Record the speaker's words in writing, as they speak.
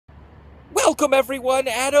Welcome everyone,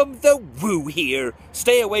 AdamTheWoo here.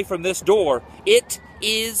 Stay away from this door. It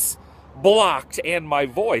is blocked, and my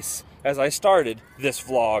voice, as I started this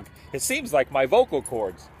vlog, it seems like my vocal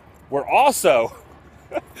cords were also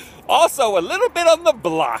a little bit on the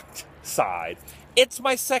blocked side. It's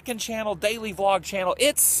my second channel, daily vlog channel.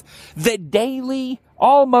 It's the Daily,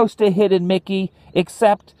 almost a hidden Mickey,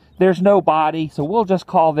 except there's no body, so we'll just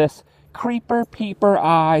call this Creeper Peeper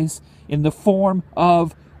Eyes in the form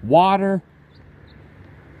of water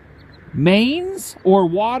mains or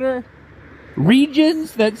water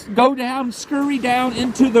regions that go down, scurry down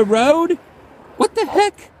into the road. What the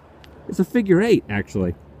heck? It's a figure 8,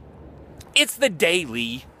 actually. It's the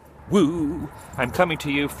TDW. I'm coming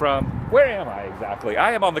to you from, where am I exactly?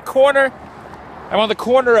 I am on the corner. I'm on the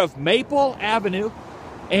corner of Maple Avenue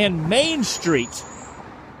and Main Street.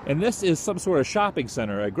 And this is some sort of shopping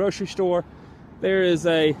center, a grocery store. There is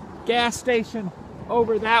a gas station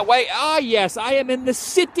over that way. Ah, yes, I am in the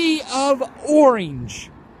city of Orange.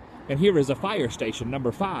 And here is a fire station,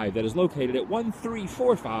 number 5, that is located at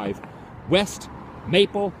 1345 West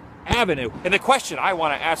Maple Avenue. And the question I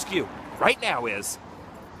want to ask you right now is,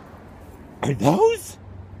 are those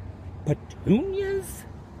petunias?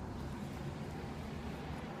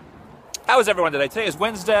 How is everyone today? Today is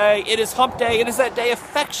Wednesday. It is hump day. It is that day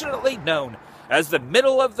affectionately known as the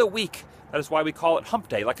middle of the week. That is why we call it hump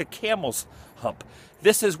day, like a camel's hump.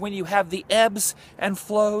 This is when you have the ebbs and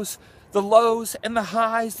flows, the lows and the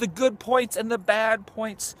highs, the good points and the bad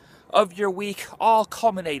points of your week, all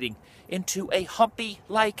culminating into a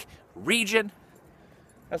humpy-like region.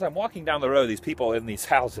 As I'm walking down the road, these people in these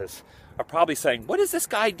houses are probably saying, what is this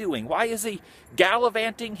guy doing? Why is he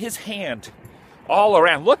gallivanting his hand all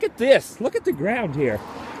around? Look at this. Look at the ground here.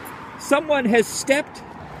 Someone has stepped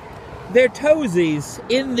their toesies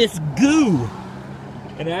in this goo.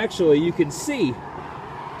 And actually, you can see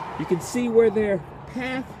where their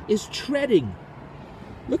path is treading.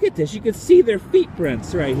 Look at this. You can see their feet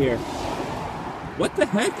prints right here. What the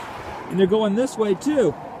heck? And they're going this way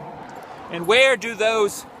too. And where do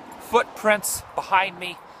those footprints behind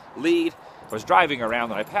me lead? I was driving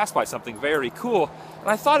around and I passed by something very cool, and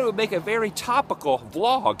I thought it would make a very topical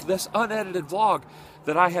vlog, this unedited vlog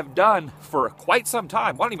that I have done for quite some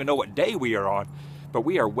time. I don't even know what day we are on, but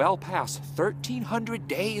we are well past 1,300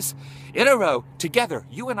 days in a row together,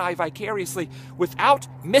 you and I vicariously, without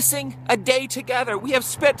missing a day together. We have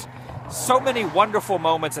spent so many wonderful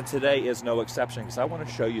moments, and today is no exception, because I want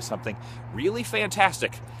to show you something really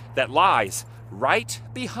fantastic that lies right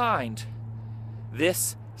behind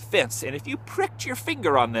this fence. And if you pricked your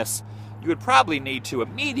finger on this, you would probably need to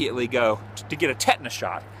immediately go to get a tetanus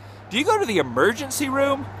shot. Do you go to the emergency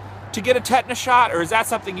room to get a tetanus shot, or is that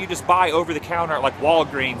something you just buy over the counter at like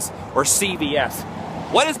Walgreens or CVS?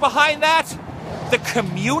 What is behind that? The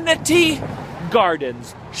community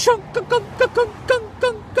gardens. And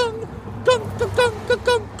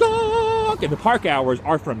the park hours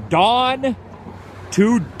are from dawn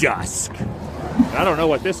to dusk. I don't know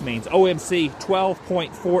what this means. OMC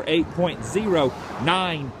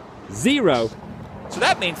 12.48.090. So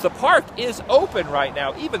that means the park is open right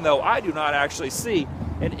now, even though I do not actually see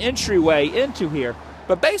an entryway into here.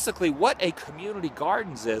 But basically what a community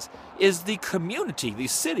gardens is the community, the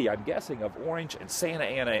city, I'm guessing, of Orange and Santa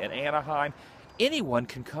Ana and Anaheim. Anyone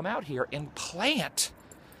can come out here and plant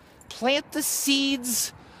the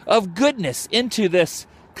seeds of goodness into this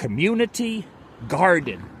community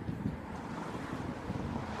garden.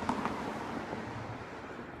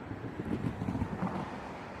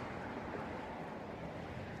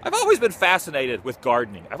 I've always been fascinated with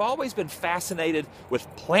gardening. I've always been fascinated with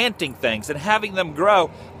planting things and having them grow.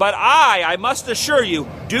 But I must assure you,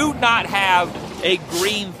 do not have a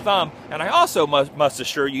green thumb. And I also must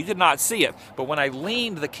assure you did not see it. But when I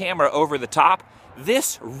leaned the camera over the top,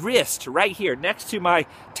 this wrist right here next to my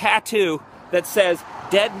tattoo that says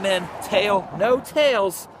Dead Men Tell No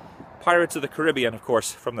Tales, Pirates of the Caribbean, of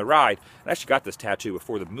course, from the ride. I actually got this tattoo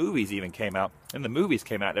before the movies even came out. And the movies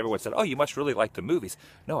came out, and everyone said, oh, you must really like the movies.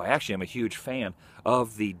 No, I actually am a huge fan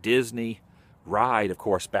of the Disney ride, of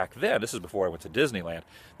course, back then. This is before I went to Disneyland.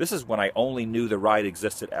 This is when I only knew the ride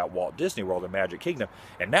existed at Walt Disney World and Magic Kingdom.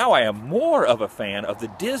 And now I am more of a fan of the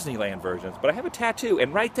Disneyland versions. But I have a tattoo,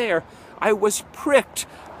 and right there, I was pricked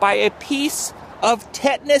by a piece of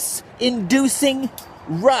tetanus-inducing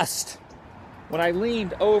rust when I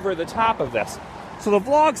leaned over the top of this. So the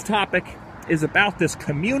vlog's topic is about this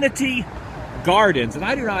community gardens, and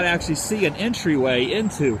I do not actually see an entryway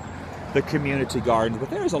into the community gardens, but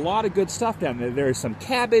there's a lot of good stuff down there. There is some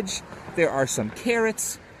cabbage, there are some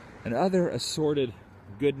carrots, and other assorted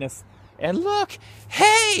goodness. And look,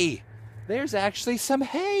 hay! There's actually some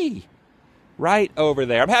hay right over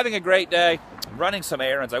there. I'm having a great day. I'm running some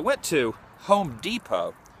errands. I went to Home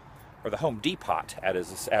Depot, or the Home Depot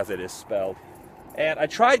as it is spelled, and I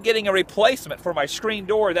tried getting a replacement for my screen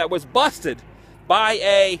door that was busted by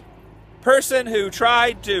a person who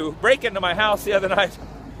tried to break into my house the other night.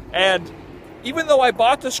 And even though I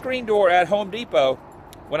bought the screen door at Home Depot,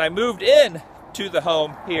 when I moved in to the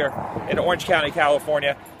home here in Orange County,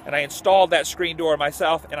 California, and I installed that screen door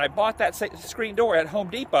myself, and I bought that screen door at Home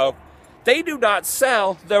Depot, they do not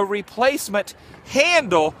sell the replacement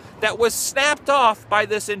handle that was snapped off by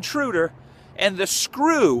this intruder, and the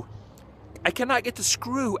screw, I cannot get the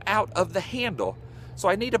screw out of the handle. So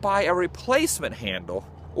I need to buy a replacement handle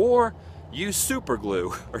or use super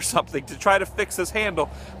glue or something to try to fix this handle,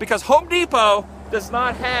 because Home Depot does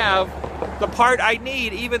not have the part I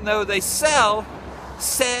need, even though they sell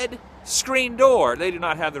said screen door. They do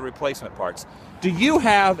not have the replacement parts. Do you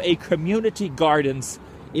have a community gardens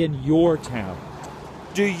in your town?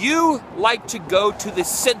 Do you like to go to the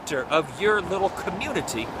center of your little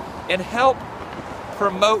community and help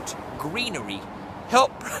promote greenery?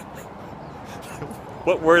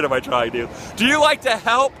 What word am I trying to do? Do you like to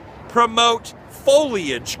help promote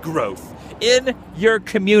foliage growth in your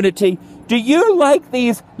community? Do you like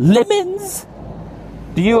these lemons?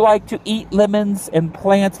 Do you like to eat lemons and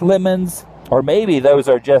plant lemons? Or maybe those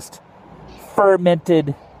are just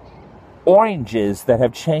fermented oranges that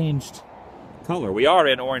have changed color. We are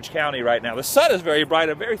in Orange County right now. The sun is very bright.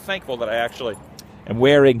 I'm very thankful that I actually am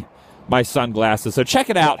wearing my sunglasses. So check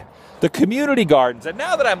it out, the community gardens. And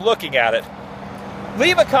now that I'm looking at it,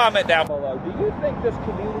 leave a comment down below. Do you think this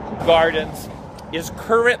community gardens is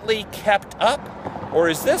currently kept up, or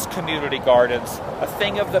is this community gardens a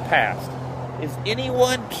thing of the past? Is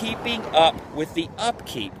anyone keeping up with the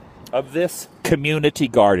upkeep of this community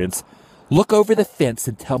gardens? Look over the fence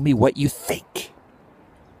and tell me what you think.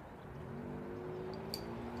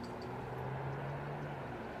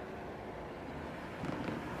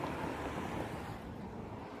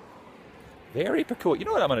 Very peculiar. You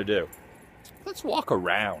know what I'm going to do? Let's walk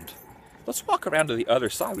around. Let's walk around to the other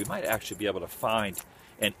side. We might actually be able to find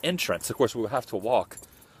an entrance. Of course, we'll have to walk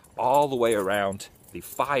all the way around the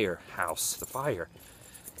firehouse, the fire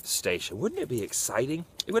station. Wouldn't it be exciting?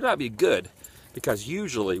 It would not be good, because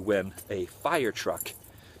usually when a fire truck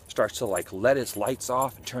starts to let its lights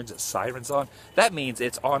off and turns its sirens on, that means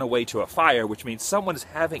it's on a way to a fire, which means someone is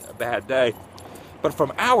having a bad day. But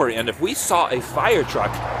from our end, if we saw a fire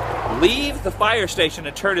truck leave the fire station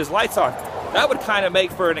and turn his lights on, that would kind of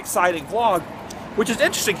make for an exciting vlog, which is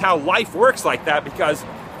interesting how life works like that, because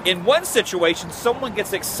in one situation, someone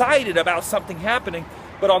gets excited about something happening,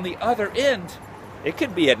 but on the other end, it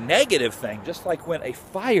could be a negative thing, just like when a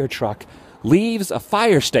fire truck leaves a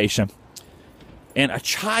fire station and a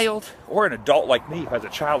child or an adult like me who has a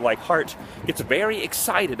childlike heart gets very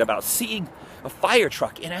excited about seeing a fire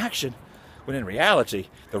truck in action, when in reality,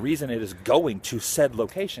 the reason it is going to said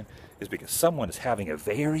location is because someone is having a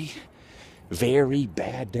very, very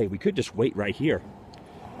bad day. We could just wait right here.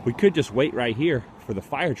 We could just wait right here for the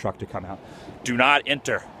fire truck to come out. Do not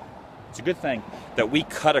enter. It's a good thing that we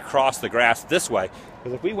cut across the grass this way,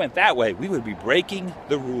 because if we went that way, we would be breaking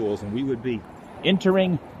the rules and we would be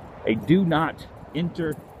entering a do not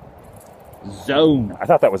enter zone. I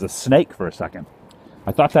thought that was a snake for a second.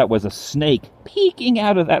 I thought that was a snake peeking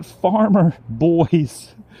out of that Farmer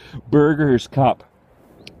Boys Burgers cup.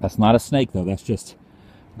 That's not a snake, though. That's just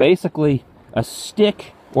basically a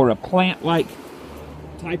stick or a plant-like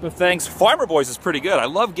type of things. Farmer Boys is pretty good. I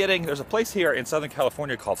love getting, there's a place here in Southern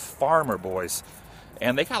California called Farmer Boys,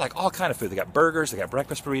 and they got all kind of food. They got burgers, they got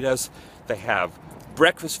breakfast burritos, they have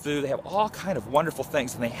breakfast food, they have all kind of wonderful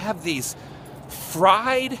things, and they have these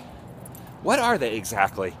fried, what are they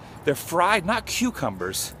exactly? They're fried, not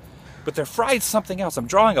cucumbers, but they're fried something else. I'm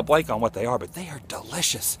drawing a blank on what they are, but they are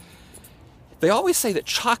delicious. They always say that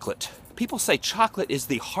chocolate, people say chocolate is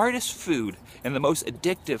the hardest food and the most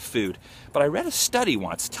addictive food. But I read a study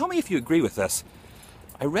once, tell me if you agree with this.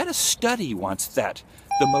 I read a study once that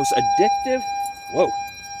the most addictive, whoa,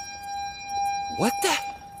 what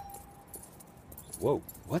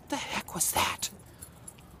the heck was that?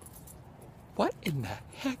 What in the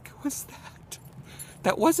heck was that?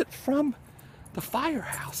 That wasn't from the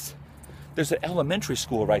firehouse. There's an elementary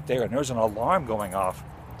school right there, and there's an alarm going off.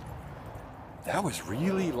 That was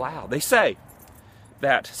really loud. They say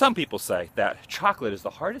that, some people say that chocolate is the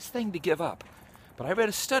hardest thing to give up. But I read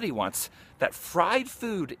a study once that fried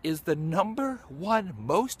food is the #1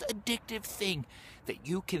 most addictive thing that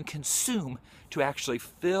you can consume to actually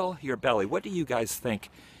fill your belly. What do you guys think?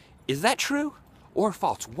 Is that true or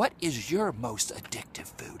false? What is your most addictive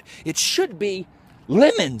food? It should be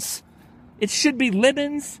lemons. It should be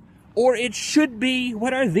lemons, or it should be,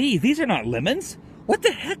 what are these? These are not lemons. What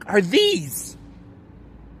the heck are these?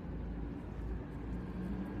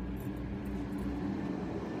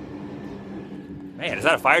 Man, is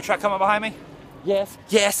that a fire truck coming behind me? Yes,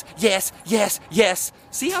 yes, yes, yes, yes.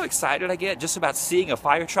 See how excited I get just about seeing a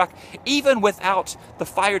fire truck? Even without the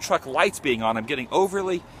fire truck lights being on, I'm getting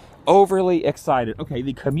overly excited. Okay,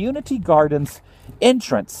 the community gardens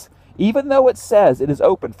entrance, even though it says it is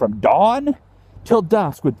open from dawn till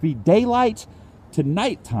dusk, would be daylight to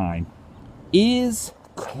nighttime, is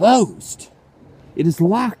closed. It is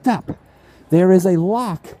locked up. There is a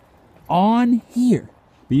lock on here.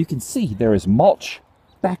 But you can see there is mulch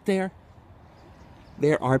back there.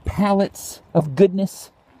 There are pallets of goodness.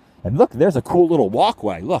 And look, there's a cool little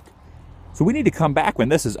walkway. Look. So we need to come back when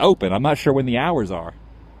this is open. I'm not sure when the hours are.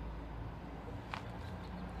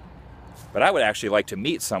 But I would actually like to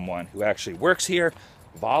meet someone who actually works here,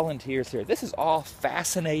 volunteers here. This is all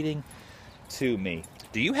fascinating to me.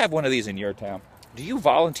 Do you have one of these in your town? Do you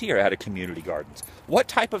volunteer at a community gardens? What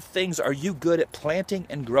type of things are you good at planting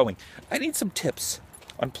and growing? I need some tips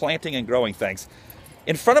on planting and growing things.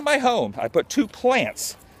 In front of my home, I put 2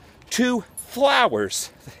 plants, 2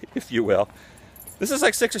 flowers, if you will. This is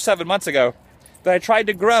like 6 or 7 months ago that I tried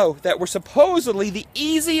to grow that were supposedly the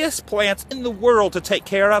easiest plants in the world to take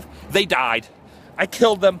care of. They died. I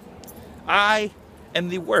killed them. I am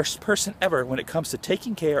the worst person ever when it comes to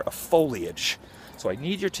taking care of foliage. So I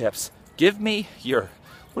need your tips. Give me your,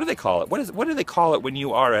 what do they call it? What do they call it when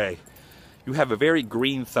you have a very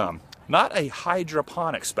green thumb? Not a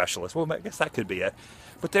hydroponic specialist. Well, I guess that could be it.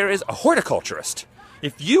 But there is a horticulturist.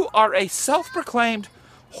 If you are a self-proclaimed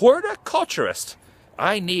horticulturist,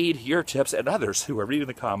 I need your tips, and others who are reading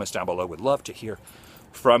the comments down below would love to hear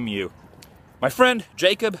from you. My friend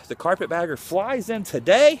Jacob, the carpetbagger, flies in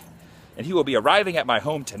today, and he will be arriving at my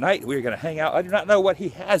home tonight. We're going to hang out. I do not know what he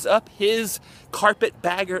has up his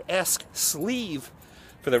carpetbagger-esque sleeve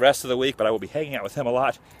for the rest of the week, but I will be hanging out with him a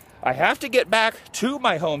lot. I have to get back to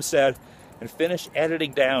my homestead and finish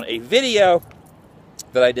editing down a video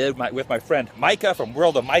that I did with my friend Micah from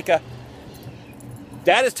World of Micah.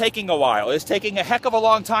 That is taking a while. It's taking a heck of a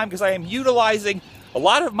long time because I am utilizing a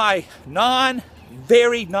lot of my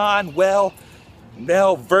very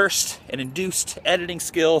well-versed and induced editing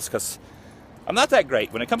skills, because I'm not that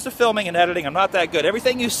great. When it comes to filming and editing, I'm not that good.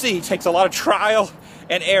 Everything you see takes a lot of trial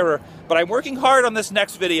and error. But I'm working hard on this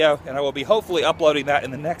next video, and I will be hopefully uploading that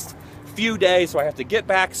in the next few days. So I have to get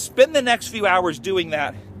back, spend the next few hours doing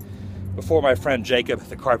that before my friend Jacob,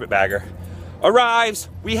 the carpetbagger, arrives.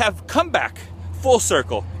 We have come back full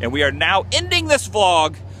circle, and we are now ending this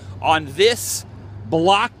vlog on this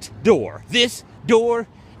blocked door. This door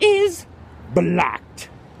is blocked.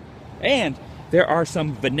 And there are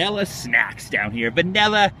some vanilla snacks down here.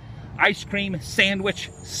 Vanilla ice cream sandwich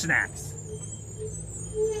snacks.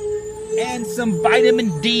 And some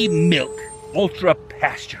vitamin D milk, ultra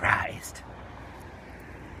pasteurized.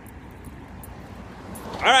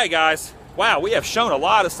 All right, guys. Wow, we have shown a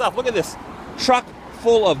lot of stuff. Look at this truck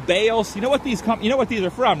full of bales. You know what these are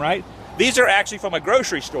from, right? These are actually from a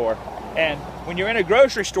grocery store. And when you're in a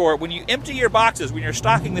grocery store, when you empty your boxes, when you're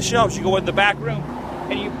stocking the shelves, you go in the back room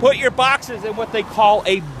and you put your boxes in what they call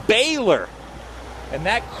a baler. And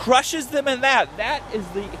that crushes them in that. That is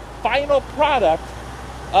the final product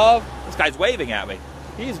of, this guy's waving at me.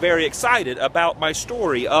 He's very excited about my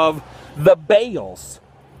story of the bales.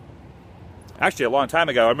 Actually, a long time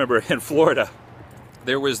ago, I remember in Florida,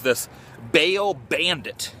 there was this bale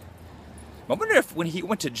bandit. I wonder if when he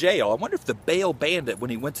went to jail, I wonder if the bale bandit, when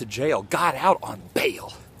he went to jail, got out on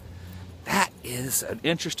bail. That is an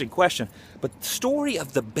interesting question. But the story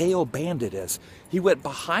of the bale bandit is, he went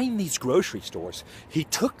behind these grocery stores, he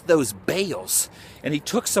took those bales, and he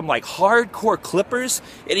took some like hardcore clippers,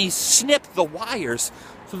 and he snipped the wires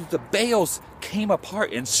so that the bales came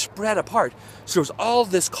apart and spread apart. So there was all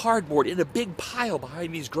this cardboard in a big pile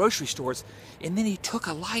behind these grocery stores, and then he took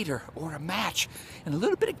a lighter or a match and a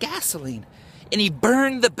little bit of gasoline, and he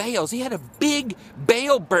burned the bales. He had a big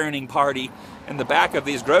bale burning party in the back of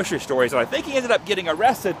these grocery stores, and I think he ended up getting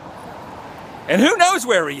arrested. And who knows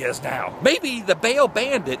where he is now? Maybe the Bale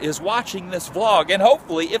Bandit is watching this vlog, and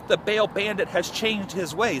hopefully if the Bale Bandit has changed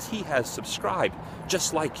his ways, he has subscribed,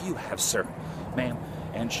 just like you have, sir, ma'am,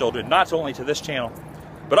 and children, not only to this channel,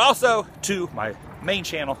 but also to my main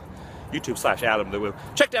channel, YouTube/AdamTheWoo.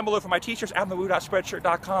 Check down below for my t-shirts,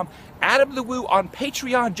 AdamTheWoo.spreadshirt.com. AdamTheWoo on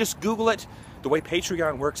Patreon, just Google it. The way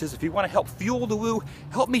Patreon works is if you want to help fuel the woo,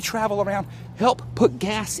 help me travel around, help put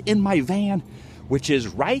gas in my van, which is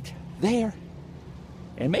right there.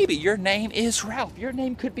 And maybe your name is Ralph. Your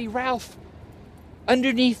name could be Ralph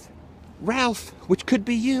underneath Ralph, which could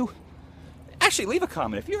be you. Actually, leave a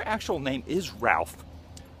comment. If your actual name is Ralph,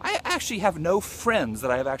 I actually have no friends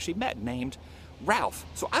that I have actually met named Ralph.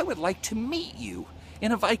 So I would like to meet you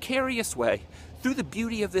in a vicarious way through the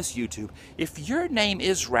beauty of this YouTube. If your name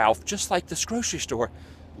is Ralph, just like this grocery store,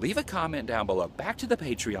 leave a comment down below. Back to the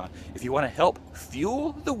Patreon. If you want to help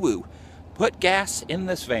fuel the woo, put gas in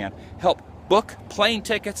this van, help book plane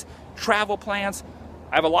tickets, travel plans.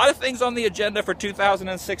 I have a lot of things on the agenda for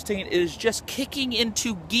 2016. It is just kicking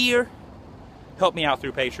into gear. Help me out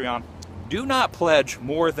through Patreon. Do not pledge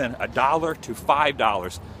more than $1 to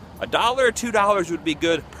 $5. $1 or $2 would be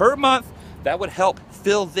good per month. That would help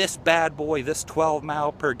fill this bad boy, this 12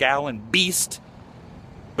 mile per gallon beast.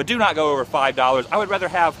 But do not go over $5. I would rather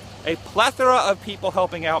have a plethora of people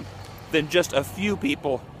helping out than just a few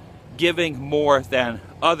people giving more than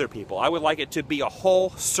other people. I would like it to be a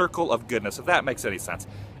whole circle of goodness, if that makes any sense.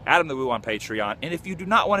 AdamTheWoo on Patreon. And if you do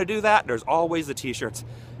not want to do that, there's always the t-shirts.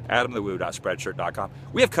 AdamTheWoo.spreadshirt.com.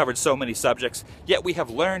 We have covered so many subjects, yet we have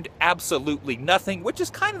learned absolutely nothing, which is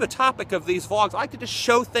kind of the topic of these vlogs. I like to just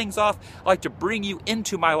show things off. I like to bring you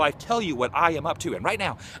into my life, tell you what I am up to. And right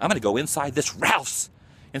now, I'm going to go inside this Ralph's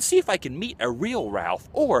and see if I can meet a real Ralph,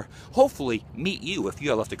 or hopefully meet you if you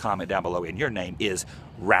have left a comment down below and your name is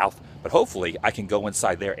Ralph. But hopefully I can go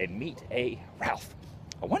inside there and meet a Ralph.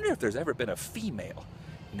 I wonder if there's ever been a female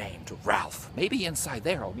named Ralph. Maybe inside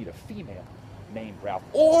there I'll meet a female named Ralph,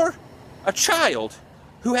 or a child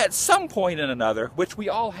who at some point in another, which we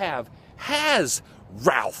all have, has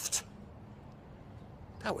Ralphed.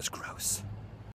 That was gross.